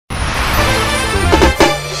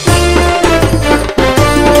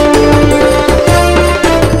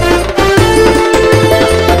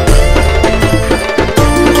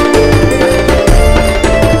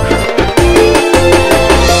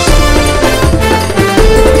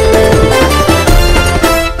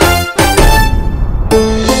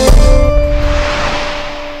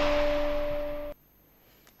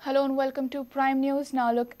welcome to Prime News.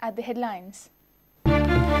 Now look at the headlines.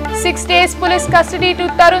 6 days police custody to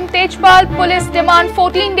Tarun Tejpal. Police demand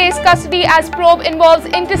 14 days custody as probe involves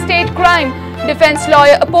interstate crime. Defense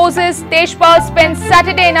lawyer opposes. Tejpal spends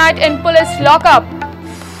Saturday night in police lockup.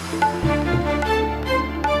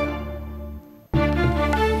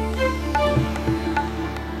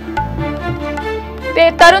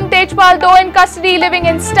 Tarun Tejpal, though in custody, living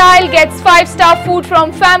in style, gets 5-star food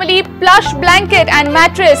from family, plush blanket and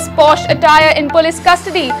mattress, posh attire in police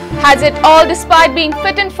custody. Has it all despite being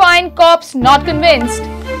fit and fine. Cops not convinced.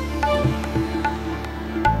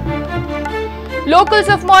 Locals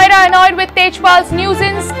of Moira annoyed with Tejpal's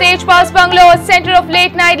nuisance. Tejpal's bungalow, a centre of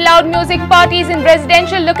late-night loud music parties in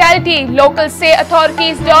residential locality. Locals say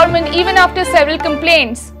authorities dormant even after several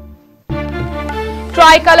complaints.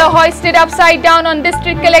 Tricolour hoisted upside down on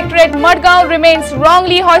District Collectorate Madgaon remains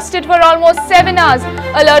wrongly hoisted for almost 7 hours.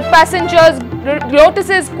 Alert passengers,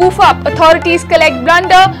 lotuses goof up. Authorities collect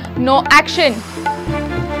blunder, no action.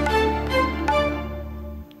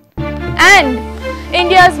 And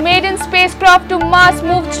India's maiden spacecraft to Mars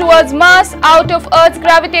moves towards Mars out of Earth's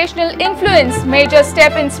gravitational influence. Major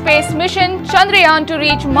step in space mission Chandrayaan to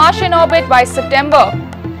reach Martian orbit by September.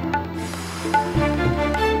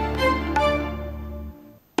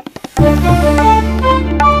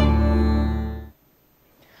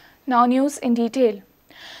 Now news in detail.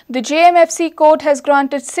 The JMFC Court has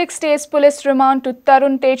granted 6 days police remand to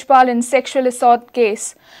Tarun Tejpal in sexual assault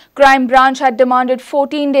case. Crime Branch had demanded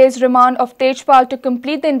 14 days remand of Tejpal to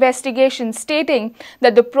complete the investigation, stating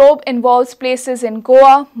that the probe involves places in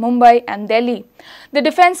Goa, Mumbai and Delhi. The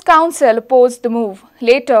defence counsel opposed the move.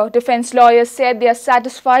 Later, defence lawyers said they are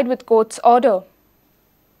satisfied with court's order.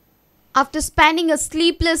 After spending a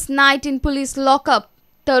sleepless night in police lockup,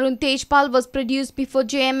 Tarun Tejpal was produced before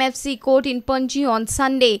JMFC Court in Panji on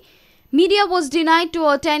Sunday. Media was denied to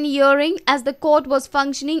attend hearing as the court was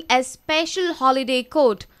functioning as special holiday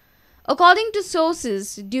court. According to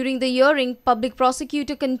sources, during the hearing, public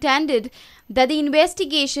prosecutor contended that the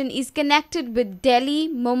investigation is connected with Delhi,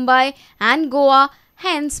 Mumbai and Goa,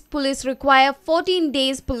 hence police require 14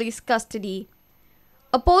 days police custody.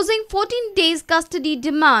 Opposing 14 days custody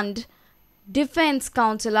demand, Defence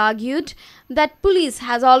counsel argued that police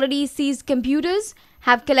has already seized computers,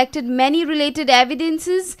 have collected many related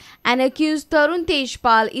evidences and accused Tarun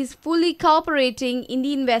Tejpal is fully cooperating in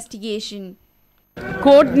the investigation.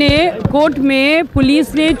 Court में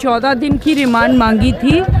police ने 14 दिन की remand मांगी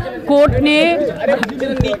थी. Court ने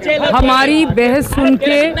हमारी बहस सुन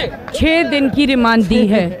के 6 दिन की रिमांड दी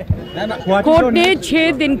है. कोर्ट ने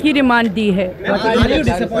 6 दिन की रिमांड दी है.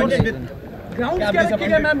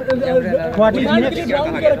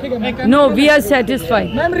 No, we are satisfied.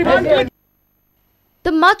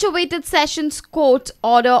 The much-awaited Sessions Court's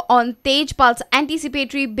order on Tejpal's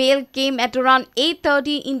anticipatory bail came at around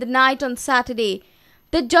 8:30 in the night on Saturday.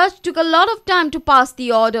 The judge took a lot of time to pass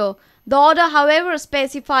the order. The order, however,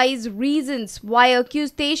 specifies reasons why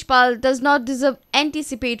accused Tejpal does not deserve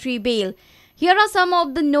anticipatory bail. Here are some of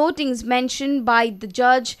the notings mentioned by the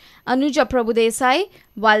judge Anuja Prabhudesai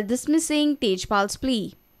while dismissing Tejpal's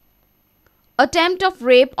plea. Attempt of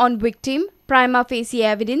rape on victim, prima facie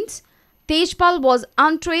evidence. Tejpal was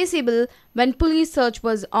untraceable when police search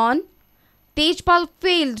was on. Tejpal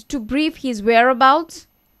failed to brief his whereabouts.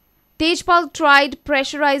 Tejpal tried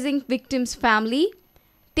pressurizing victim's family.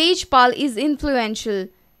 Tejpal is influential,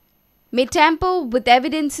 may tamper with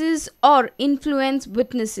evidences or influence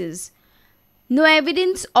witnesses. No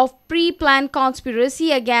evidence of pre-planned conspiracy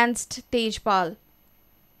against Tejpal.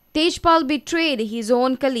 Tejpal betrayed his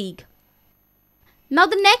own colleague. Now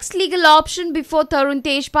the next legal option before Tarun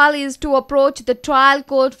Tejpal is to approach the trial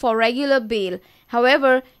court for regular bail.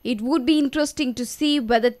 However, it would be interesting to see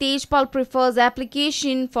whether Tejpal prefers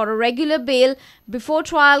application for a regular bail before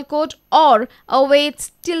trial court or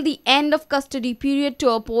awaits till the end of custody period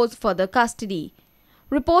to oppose further custody.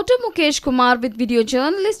 Reporter Mukesh Kumar with video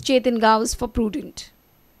journalist Chetan Gauss for Prudent.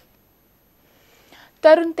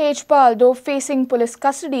 Tarun Tejpal, though facing police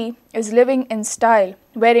custody, is living in style,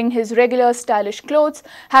 wearing his regular stylish clothes,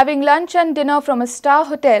 having lunch and dinner from a star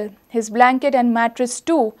hotel. His blanket and mattress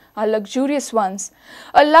too are luxurious ones.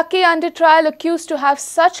 A lucky under trial accused to have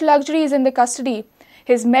such luxuries in the custody.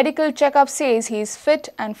 His medical checkup says he is fit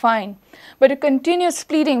and fine. But a continuous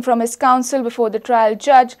pleading from his counsel before the trial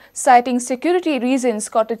judge, citing security reasons,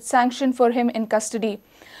 got its sanction for him in custody.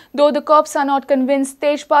 Though the cops are not convinced,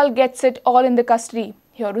 Tejpal gets it all in the custody.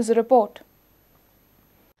 Here is a report.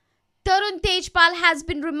 Tarun Tejpal has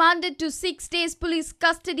been remanded to 6 days police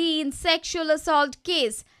custody in sexual assault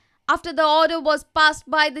case. After the order was passed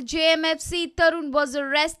by the JMFC, Tarun was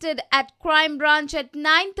arrested at crime branch at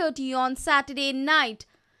 9:30 on Saturday night.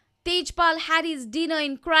 Tejpal had his dinner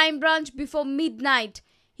in crime branch before midnight.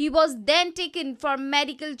 He was then taken for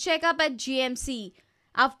medical checkup at GMC.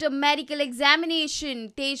 After medical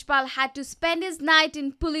examination, Tejpal had to spend his night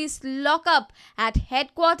in police lockup at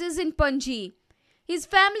headquarters in Panji. His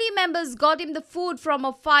family members got him the food from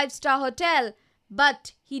a 5-star hotel,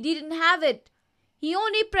 but he didn't have it. He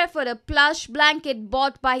only preferred a plush blanket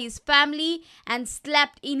bought by his family and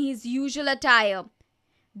slept in his usual attire.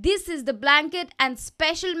 This is the blanket and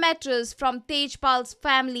special mattress from Tejpal's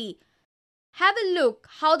family. Have a look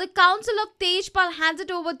how the counsel of Tejpal hands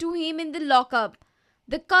it over to him in the lockup.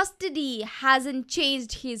 The custody hasn't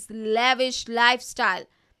changed his lavish lifestyle.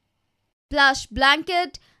 Plush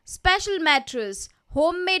blanket, special mattress,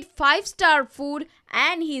 homemade 5-star food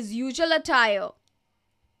and his usual attire.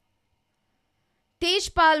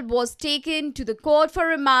 Tejpal was taken to the court for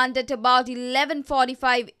remand at about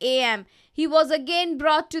 11:45 am. He was again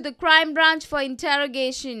brought to the crime branch for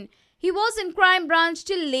interrogation. He was in crime branch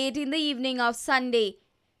till late in the evening of Sunday.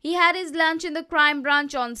 He had his lunch in the crime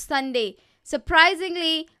branch on Sunday.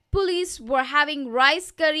 Surprisingly, police were having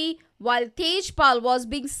rice curry while Tejpal was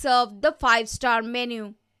being served the 5-star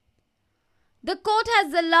menu. The court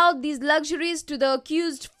has allowed these luxuries to the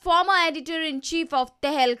accused former editor-in-chief of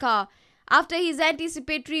Tehelka. After his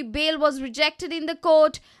anticipatory bail was rejected in the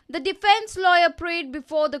court, the defense lawyer prayed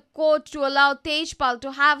before the court to allow Tejpal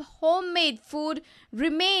to have homemade food,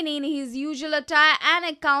 remain in his usual attire and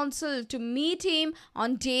a counsel to meet him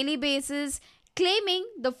on daily basis, claiming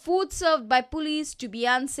the food served by police to be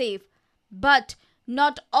unsafe. But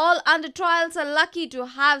not all under trials are lucky to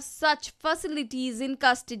have such facilities in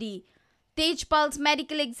custody. Tejpal's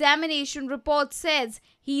medical examination report says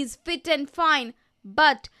he is fit and fine,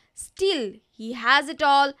 but still he has it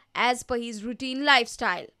all as per his routine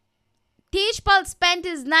lifestyle. Tejpal spent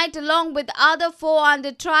his night along with other 4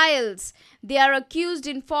 under trials. They are accused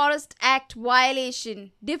in Forest Act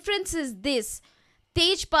violation. Difference is this: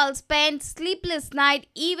 Tejpal spent sleepless night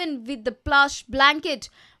even with the plush blanket,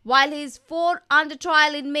 while his 4 under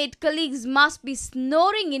trial inmate colleagues must be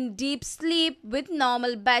snoring in deep sleep with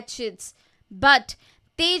normal bedsheets. But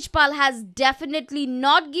Tejpal has definitely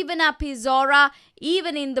not given up his aura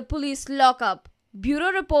even in the police lockup.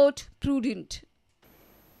 Bureau Report, Prudent.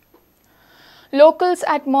 Locals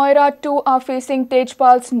at Moira too are facing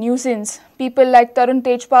Tejpal's nuisance. People like Tarun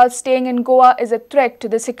Tejpal staying in Goa is a threat to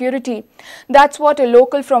the security. That's what a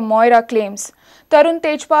local from Moira claims. Tarun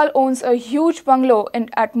Tejpal owns a huge bungalow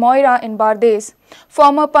at Moira in Bardez.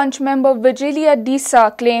 Former Punch member Vigilia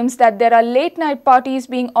Disa claims that there are late-night parties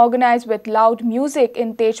being organized with loud music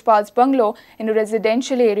in Tejpal's bungalow in a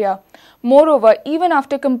residential area. Moreover, even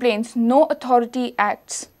after complaints, no authority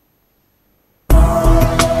acts.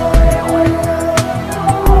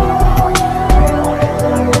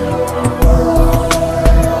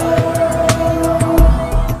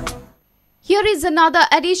 Here is another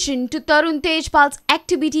addition to Tarun Tejpal's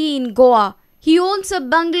activity in Goa. He owns a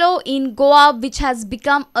bungalow in Goa which has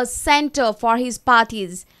become a center for his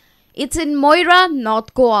parties. It's in Moira,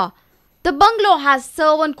 North Goa. The bungalow has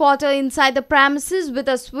servant quarter inside the premises with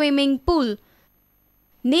a swimming pool.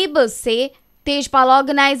 Neighbors say Tejpal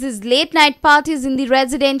organizes late-night parties in the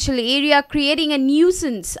residential area, creating a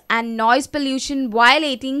nuisance and noise pollution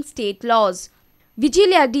violating state laws.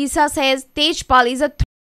 Vigilia Disa says Tejpal is a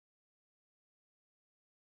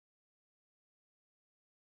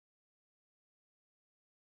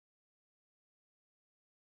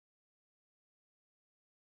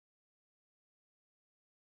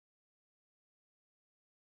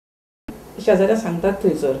शेजाऱ्या सांगतात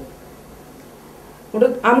थंयसर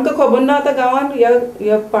म्हणून आमकां खबर ना आतां गांवांत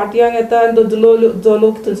ह्या पार्टयांक येता आनी जो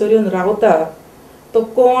लोक थंयसर येवन रावता तो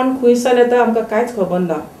कोण खंयसान येता आमकां कांयच खबर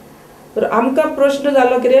ना. तर आमकां प्रश्न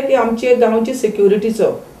जालो कितें की आमचे गांवची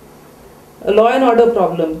सिक्युरिटीचो लॉ एंड ऑर्डर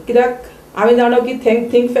प्रॉब्लम. कित्याक आमी जाणो की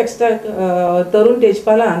थिंक फेस्टाक तरुण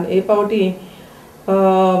तेजपालान हे फावटी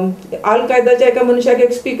आल कायदाच्या एका मनशाक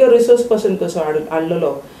एक स्पीकर रिसोर्स पर्सन कसो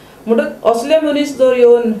हाडलेलो. म्हणून असले मनीस जर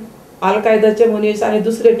येवन आल कायदाचे मनीस आनी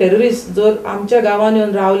दुसरे टेररिस्ट जर आमच्या गांवांत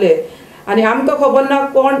येवन रावले आनी आमकां खबर ना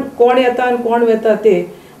कोण येता आनी कोण वता ते,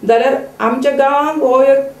 जाल्यार आमच्या गांवांक हो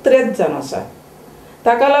एक थ्रेट जावन आसा.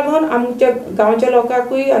 ताका लागून आमच्या गांवच्या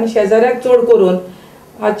लोकांकूय आनी शेजाऱ्याक चड करून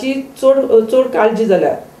हाची चड काळजी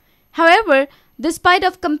जाल्या. However, despite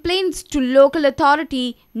of complaints to local authority,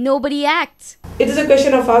 nobody acts. It is a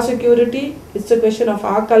question of our security, it's a question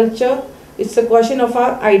of our culture, it's a question of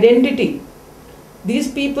our identity. These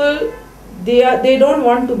people, they don't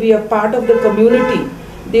want to be a part of the community.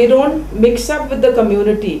 They don't mix up with the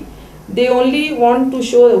community. They only want to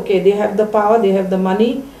show, okay, they have the power, they have the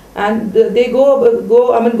money, and they go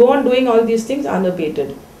on doing all these things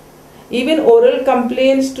unabated. Even oral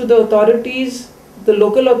complaints to the authorities, the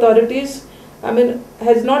local authorities,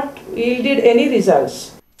 has not yielded any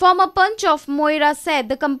results. Former Panch of Moira said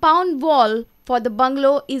the compound wall for the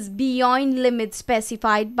bungalow is beyond limits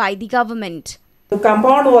specified by the government. The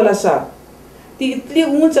compound wall asa, ती इतली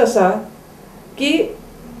उंच asa की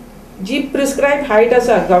जी prescribe height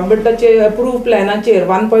आसा गव्हर्मेंटाचे approve प्लॅनाचेर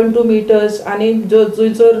 1.2 meters आणि जो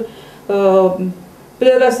जर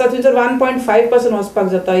player आसता थंयसर 1.5 पासून वचपाक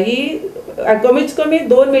जाता. ही कमीत कमी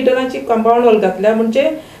 2 मिटरांची कंपाऊंड वॉल घातल्या म्हणजे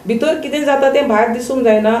भितर कितें जाता तें भायर दिसूंक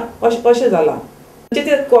जायना अशें जालां. म्हणजे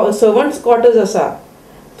ते सर्वंट्स क्वार्टर्स आसा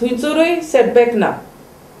थंयसरूय सेटबॅक ना.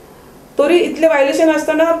 तरी इतले वायलेशन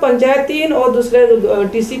आसतना पंचायतीन वा दुसऱ्या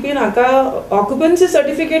TCPन हाका ऑक्युपन्सी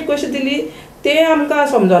सर्टिफिकेट कशी दिली ते आमकां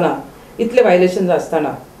समजना इतले वायलेशन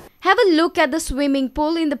आसतना. Have a look at the swimming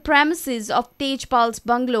pool in the premises of Tejpal's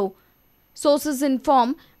bungalow. Sources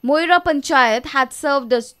inform Moira Panchayat had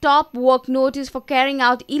served a stop work notice for carrying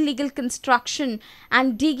out illegal construction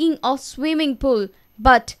and digging of swimming pool,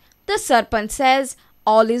 but the Sarpanch says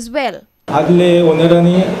all is well. आदले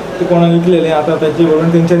ओनरांनी ते कोणाक विकलेले आता त्याची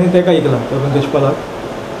वरून तेंच्यांनी तेका विकला तरुण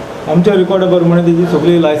तेजपालाक. आमच्या रिकॉर्डा प्रमाणे तेजी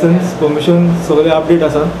सगळी लायसन्स परमिशन सगळे अपडेट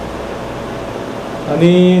आसा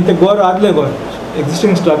आणि ते घर आदले घर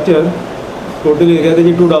एक्झिस्टिंग स्ट्रक्चर टोटल एरिया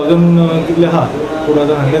तेजी 2000 कितले आहा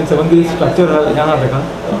 2107 कितें स्ट्रक्चर आहा तेका.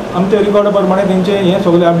 आमच्या रिकॉर्डा प्रमाणे तेंचे हे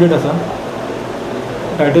सगळे अपडेट आसा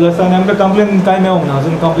टायटल आसा आनी आमकां कंप्लेन कांय मेळोंक ना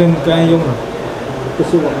अजून कंप्लेन कांय येवंक ना.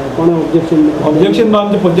 ऑब्जेक्शन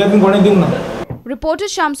आमच्या पंचायतीन कोणें दिवंक ना. Reporter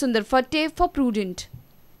Shyam Sundar Fatte for Prudent.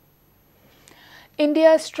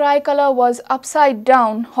 India's tricolour was upside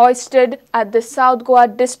down, hoisted at the South Goa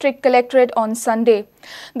District Collectorate on Sunday.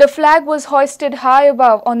 The flag was hoisted high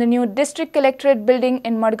above on the new District Collectorate building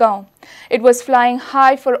in Madgaon. It was flying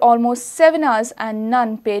high for almost 7 hours and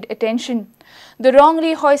none paid attention. The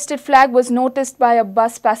wrongly hoisted flag was noticed by a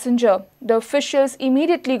bus passenger. The officials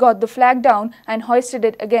immediately got the flag down and hoisted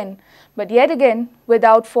it again, but yet again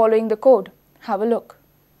without following the code. Have a look.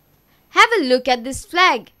 Have a look at this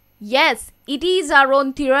flag. Yes, it is our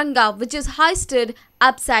own Tiranga, which is hoisted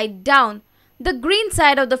upside down. The green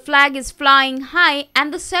side of the flag is flying high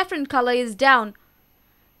and the saffron color is down.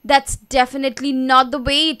 That's definitely not the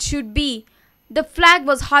way it should be. The flag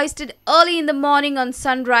was hoisted early in the morning on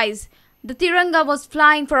sunrise. The Tiranga was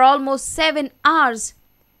flying for almost 7 hours.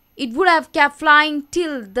 It would have kept flying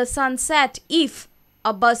till the sun set if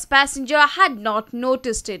a bus passenger had not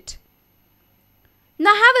noticed it.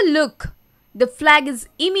 Now have a look. The flag is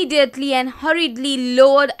immediately and hurriedly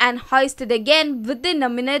lowered and hoisted again within a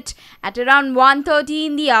minute at around 1:30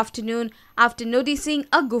 in the afternoon after noticing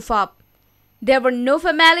a goof up. There were no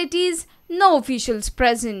formalities, no officials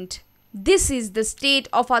present. This is the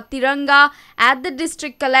state of our Tiranga at the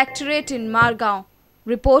District Collectorate in Margaon.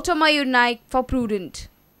 Reporter Mayur Naik for Prudent.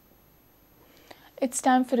 It's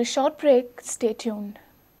time for a short break. Stay tuned.